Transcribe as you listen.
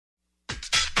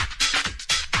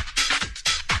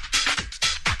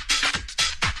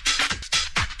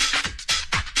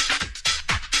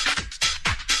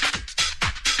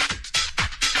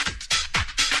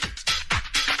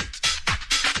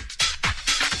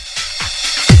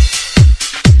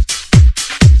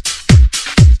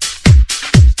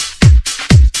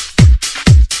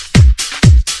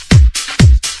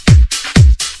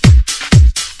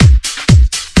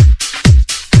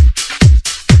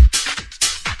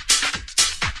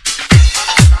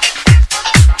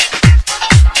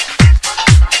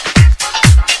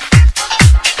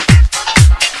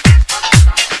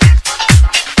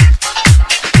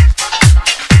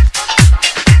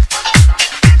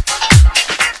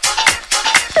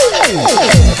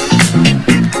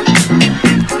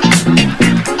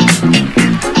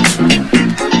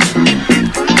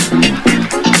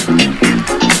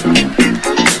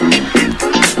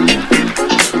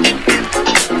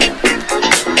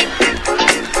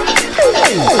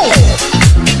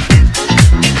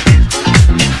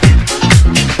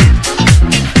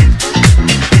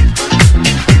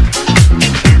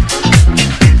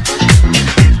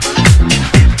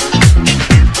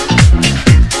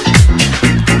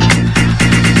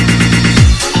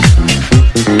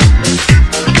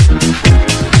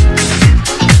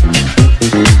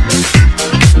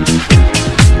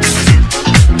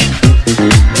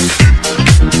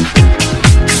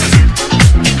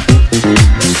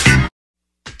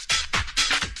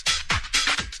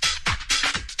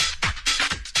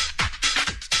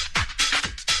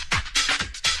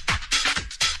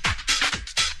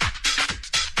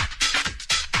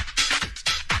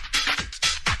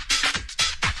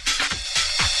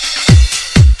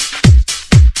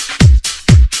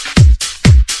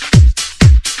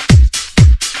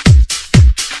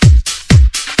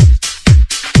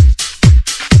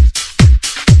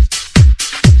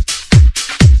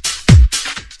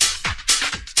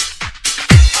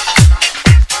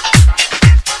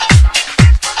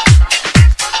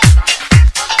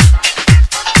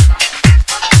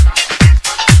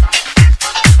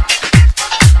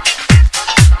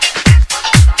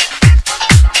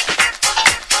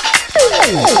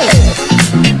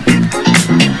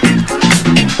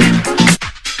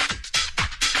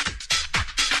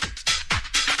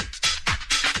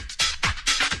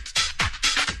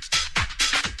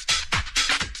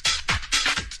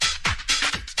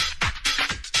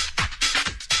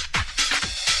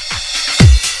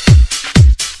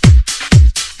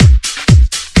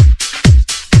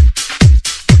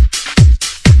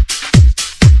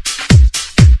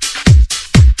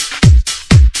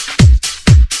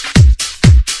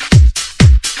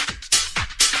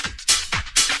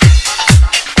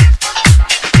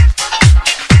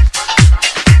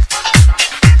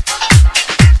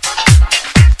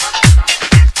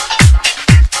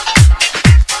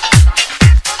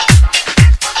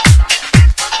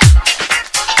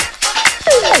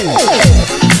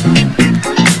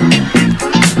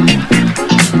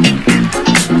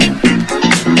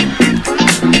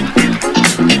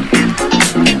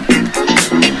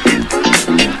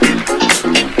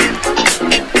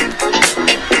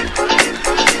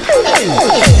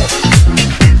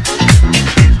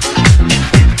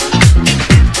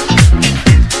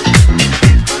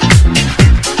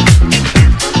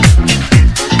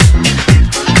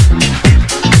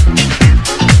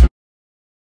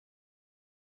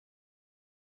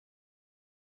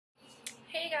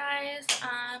Hey guys,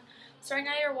 so right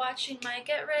now you're watching my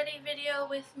get ready video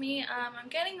with me. I'm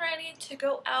getting ready to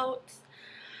go out.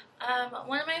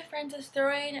 One of my friends is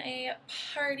throwing a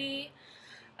party,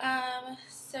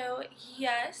 so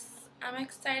yes, I'm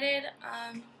excited.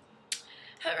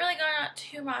 Haven't really gone out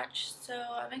too much, so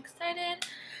I'm excited.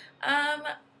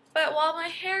 But while my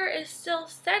hair is still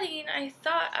setting, I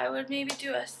thought I would maybe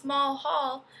do a small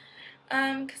haul,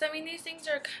 because I mean these things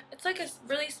are, it's like a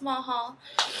really small haul.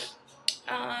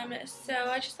 So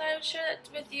I just thought I would share that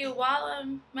with you while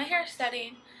my hair is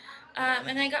setting.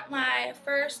 And I got my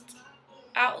first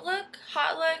hot look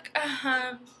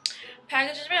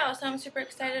package in the mail, so I'm super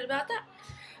excited about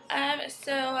that.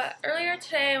 So earlier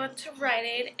today I went to Rite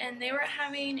Aid and they were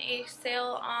having a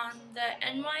sale on the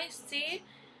NYC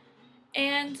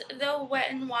and the Wet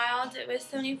n Wild. It was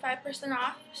 75%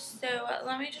 off. So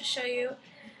let me just show you.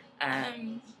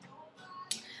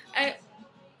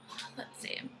 Let's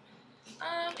see.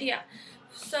 Yeah.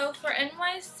 So for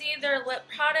NYC, their lip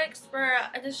products were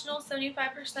additional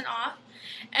 75% off.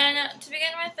 And to begin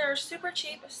with, they're super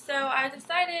cheap. So I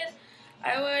decided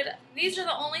these are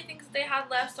the only things they had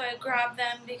left, so I grabbed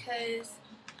them because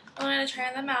I wanted to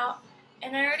try them out.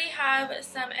 And I already have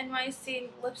some NYC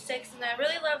lipsticks and I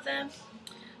really love them.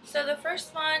 So the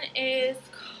first one is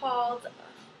called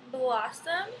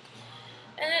Blossom.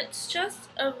 And it's just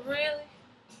a really...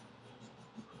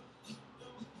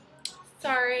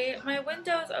 Sorry, my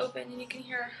window is open and you can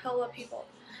hear hella people.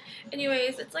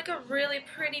 Anyways, it's like a really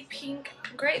pretty pink,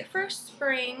 great for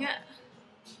spring.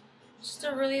 Just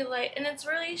a really light, and it's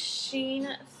really sheen,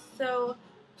 so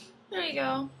there you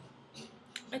go.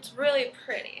 It's really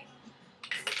pretty.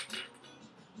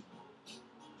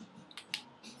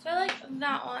 So I like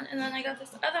that one, and then I got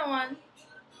this other one.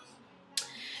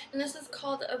 And this is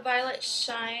called a Violet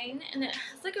Shine, and it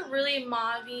has like a really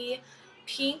mauve-y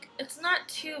pink. It's not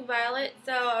too violet,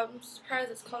 so I'm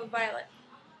surprised it's called Violet.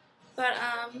 But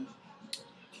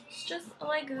it's just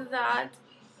like that.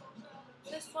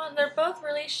 this one. They're both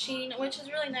really sheen, which is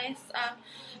really nice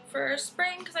for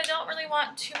spring because I don't really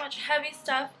want too much heavy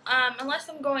stuff unless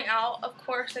I'm going out. Of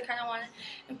course, I kind of want to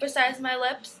emphasize my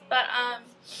lips, but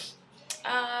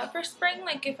for spring,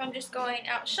 like if I'm just going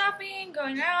out shopping,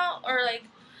 going out, or like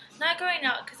not going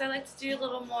out because I like to do a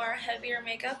little more heavier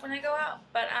makeup when I go out,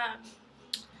 but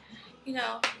you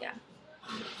know, yeah.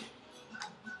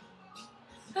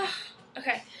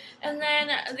 Okay, and then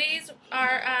these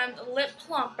are lip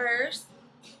plumpers,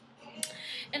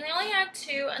 and they only have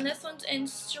two, and this one's in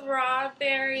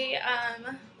strawberry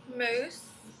mousse,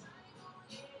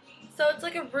 so it's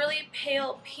like a really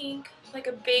pale pink, like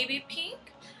a baby pink.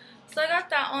 So I got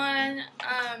that one,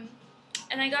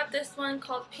 and I got this one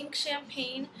called Pink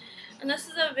Champagne, and this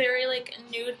is a very like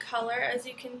nude color, as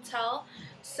you can tell.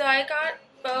 So I got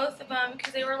both of them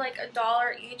because they were like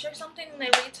 $1 each or something, and they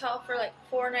retail for like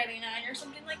 $4.99 or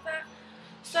something like that.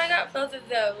 So I got both of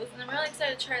those, and I'm really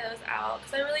excited to try those out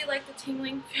because I really like the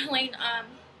tingling feeling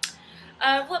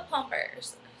of lip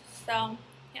plumpers. So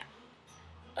yeah.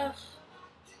 Ugh.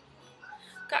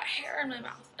 Got hair in my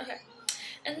mouth. Okay.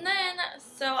 And then,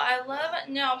 so I love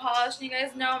nail polish, and you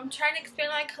guys know I'm trying to expand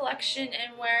my collection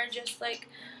and wear just like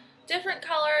different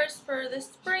colors for the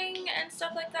spring and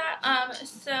stuff like that.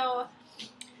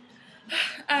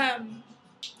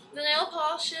 The nail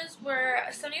polishes were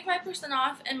 75%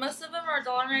 off, and most of them are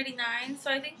 $1.99,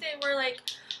 so I think they were like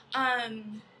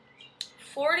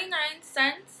 49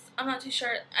 cents. I'm not too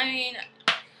sure. I mean,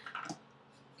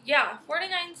 yeah,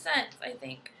 49 cents, I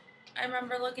think. I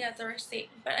remember looking at the receipt.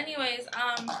 But anyways,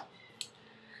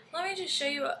 let me just show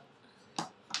you.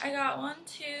 I got 1,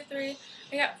 2, 3.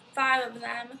 I got 5 of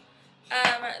them.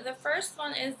 The first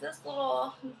one is this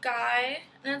little guy,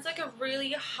 and it's like a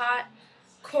really hot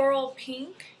coral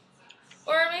pink,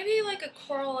 or maybe like a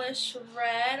coralish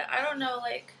red. I don't know,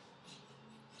 like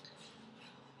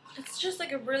it's just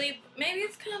like a really, maybe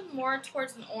it's kind of more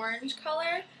towards an orange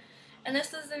color. And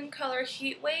this is in color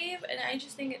Heat Wave, and I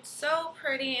just think it's so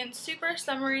pretty and super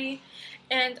summery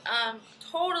and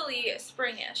totally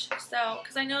springish. So,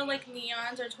 because I know like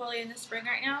neons are totally in the spring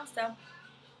right now, so.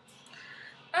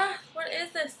 What is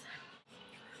this?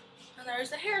 And there's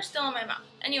the hair still in my mouth.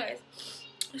 Anyways,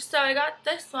 so I got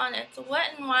this one. It's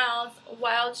Wet n Wild's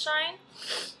Wild Shine.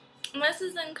 And this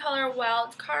is in color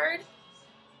Wild Card.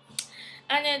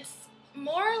 And it's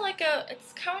more like a,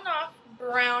 it's coming off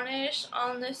brownish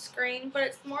on the screen, but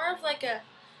it's more of like a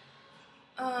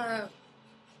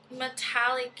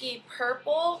metallic-y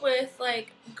purple with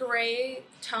like gray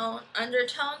tone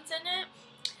undertones in it.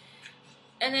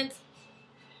 And it's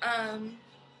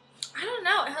I don't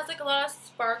know, it has like a lot of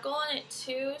sparkle in it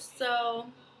too, so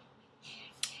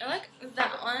I like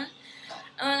that one.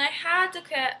 And then I had to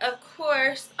get, of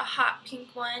course, a hot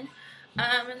pink one.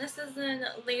 And this is in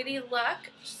Lady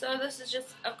Luck, so this is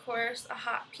just, of course, a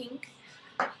hot pink.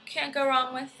 Can't go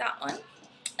wrong with that one.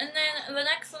 And then the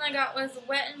next one I got was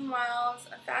Wet n Wild's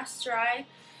Fast Dry,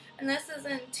 and this is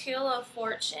in Teal of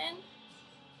Fortune.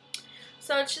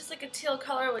 So it's just like a teal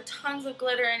color with tons of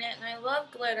glitter in it, and I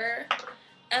love glitter.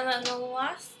 And then the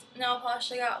last nail polish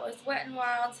I got was Wet n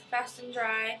Wild's Fast and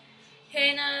Dry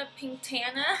Hannah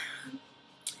Pinktana.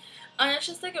 And it's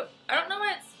just like a, I don't know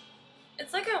why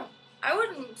it's like a, I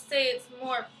wouldn't say it's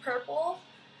more purple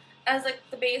as like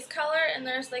the base color, and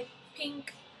there's like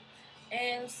pink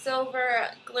and silver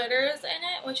glitters in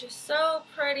it, which is so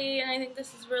pretty, and I think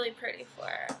this is really pretty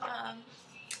for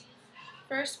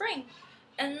spring.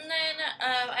 And then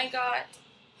I got,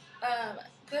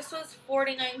 this was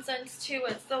 49 cents too.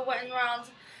 It's the Wet n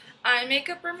Wild's eye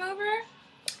makeup remover,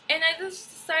 and I just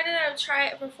decided I would try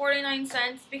it for 49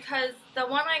 cents because the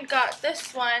one I got,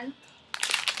 this one,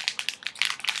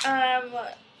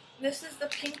 this is the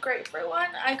pink grapefruit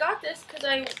one. I got this because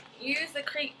I used the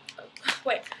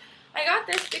I got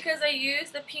this because I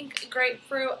used the pink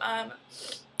grapefruit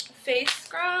face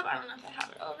scrub. I don't know if I have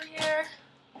it over here.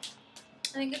 I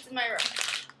think it's in my room.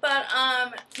 But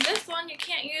this one you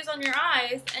can't use on your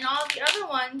eyes, and all the other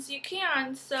ones you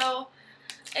can, so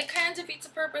it kind of defeats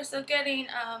the purpose of getting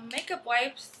makeup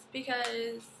wipes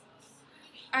because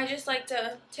I just like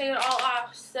to take it all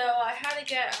off. So I had to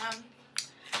get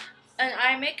an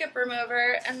eye makeup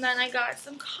remover, and then I got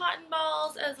some cotton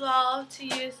balls as well to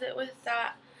use it with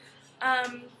that.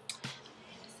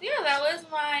 So yeah, that was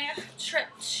my trip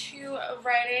to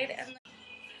Rite Aid.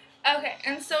 Okay,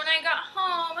 and so when I got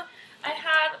home, I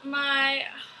had my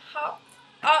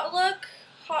Outlook.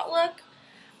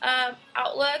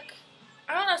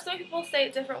 I don't know, some people say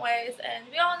it different ways, and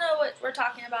we all know what we're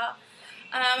talking about.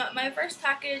 My first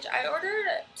package, I ordered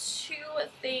 2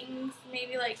 things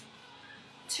maybe like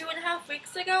 2.5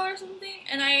 weeks ago or something,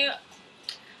 and I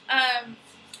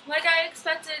Like, I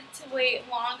expected to wait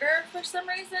longer for some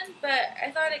reason, but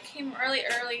I thought it came really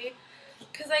early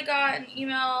because I got an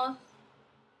email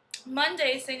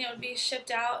Monday saying it would be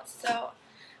shipped out. So,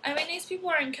 I mean, these people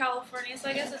are in California, so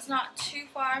I guess it's not too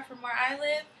far from where I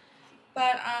live.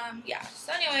 But, yeah.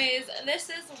 So, anyways, this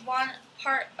is one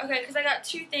part. Okay, because I got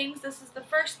two things. This is the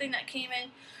first thing that came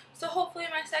in. So, hopefully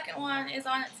my second one is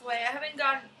on its way. I haven't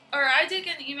gotten, or I did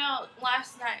get an email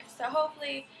last night. So,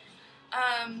 hopefully,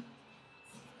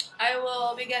 I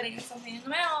will be getting something in the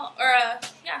mail, or,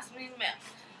 yeah, something in the mail.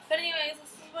 But anyways,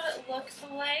 this is what it looks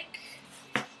like.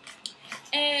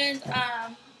 And,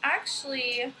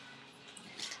 actually,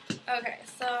 okay,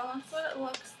 so that's what it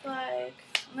looks like.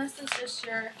 And this is just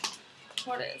your,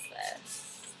 what is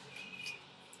this?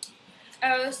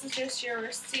 Oh, this is just your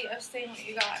receipt of saying what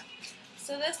you got.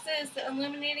 So this is the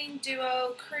Illuminating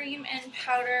Duo Cream and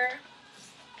Powder.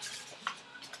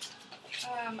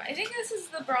 I think this is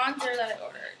the bronzer that I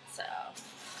ordered, so.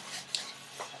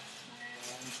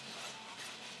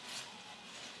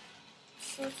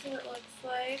 So that's what it looks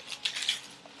like.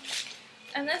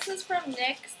 And this is from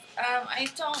NYX. I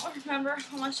don't remember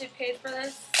how much I paid for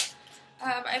this.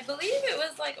 I believe it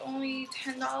was like only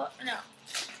 $10. No.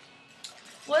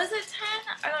 Was it 10?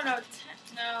 I don't know. 10,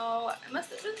 no. It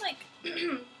must have been like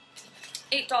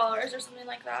 $8 or something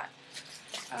like that.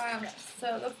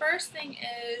 So the first thing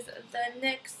is the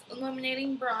NYX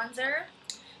Illuminating Bronzer.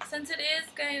 Since it is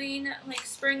getting like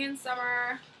spring and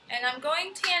summer, and I'm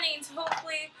going tanning, so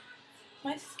hopefully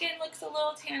my skin looks a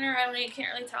little tanner. I don't know, you can't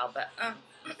really tell, but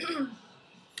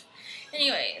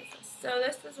anyways, so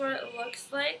this is what it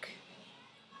looks like.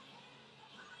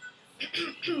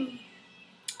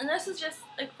 And this is just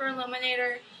like for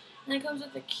Illuminator, and it comes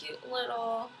with a cute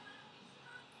little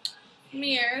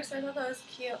mirror, so I thought that was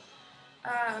cute.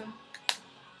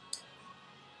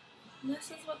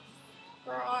 This is what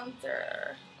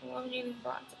bronzer, Illuminating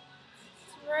Bronzer.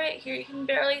 It's right here. You can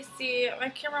barely see. My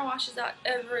camera washes out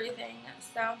everything.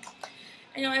 So,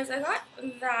 anyways, I got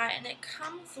that, and it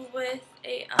comes with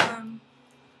a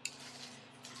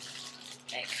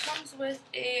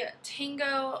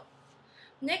Tango,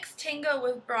 NYX Tango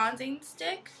with bronzing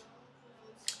stick.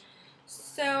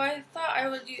 So I thought I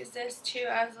would use this too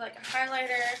as like a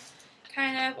highlighter,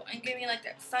 kind of, and give me like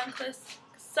that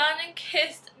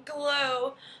sun-kissed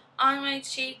glow on my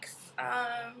cheeks.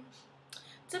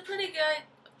 It's a pretty,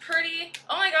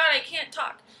 oh my god, I can't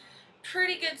talk.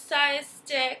 Pretty good size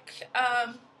stick.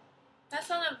 That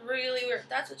sounded really weird.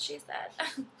 That's what she said.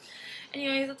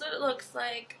 Anyways, that's what it looks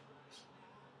like.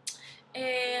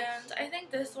 And I think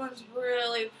this one's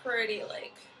really pretty.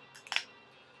 Like,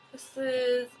 this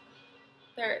is,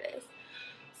 there it is.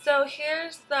 So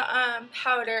here's the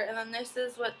powder, and then this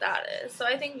is what that is. So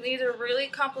I think these are really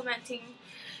complimenting,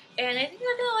 and I think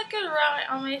they're gonna look good around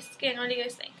on my skin. What do you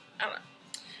guys think? I don't know.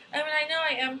 I mean, I know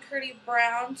I am pretty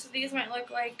brown, so these might look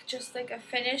like just like a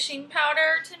finishing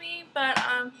powder to me, but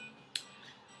I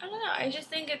don't know. I just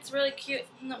think it's really cute.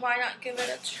 Why not give it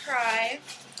a try?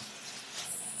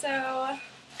 So,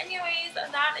 anyways,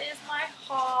 that is my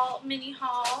haul, mini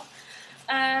haul.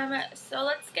 So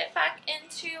let's get back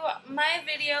into my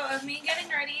video of me getting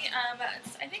ready.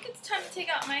 I think it's time to take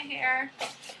out my hair,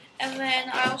 and then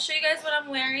I'll show you guys what I'm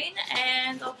wearing,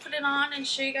 and I'll put it on and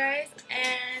show you guys,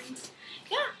 and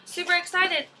yeah, super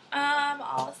excited.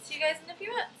 I'll see you guys in a few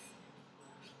minutes.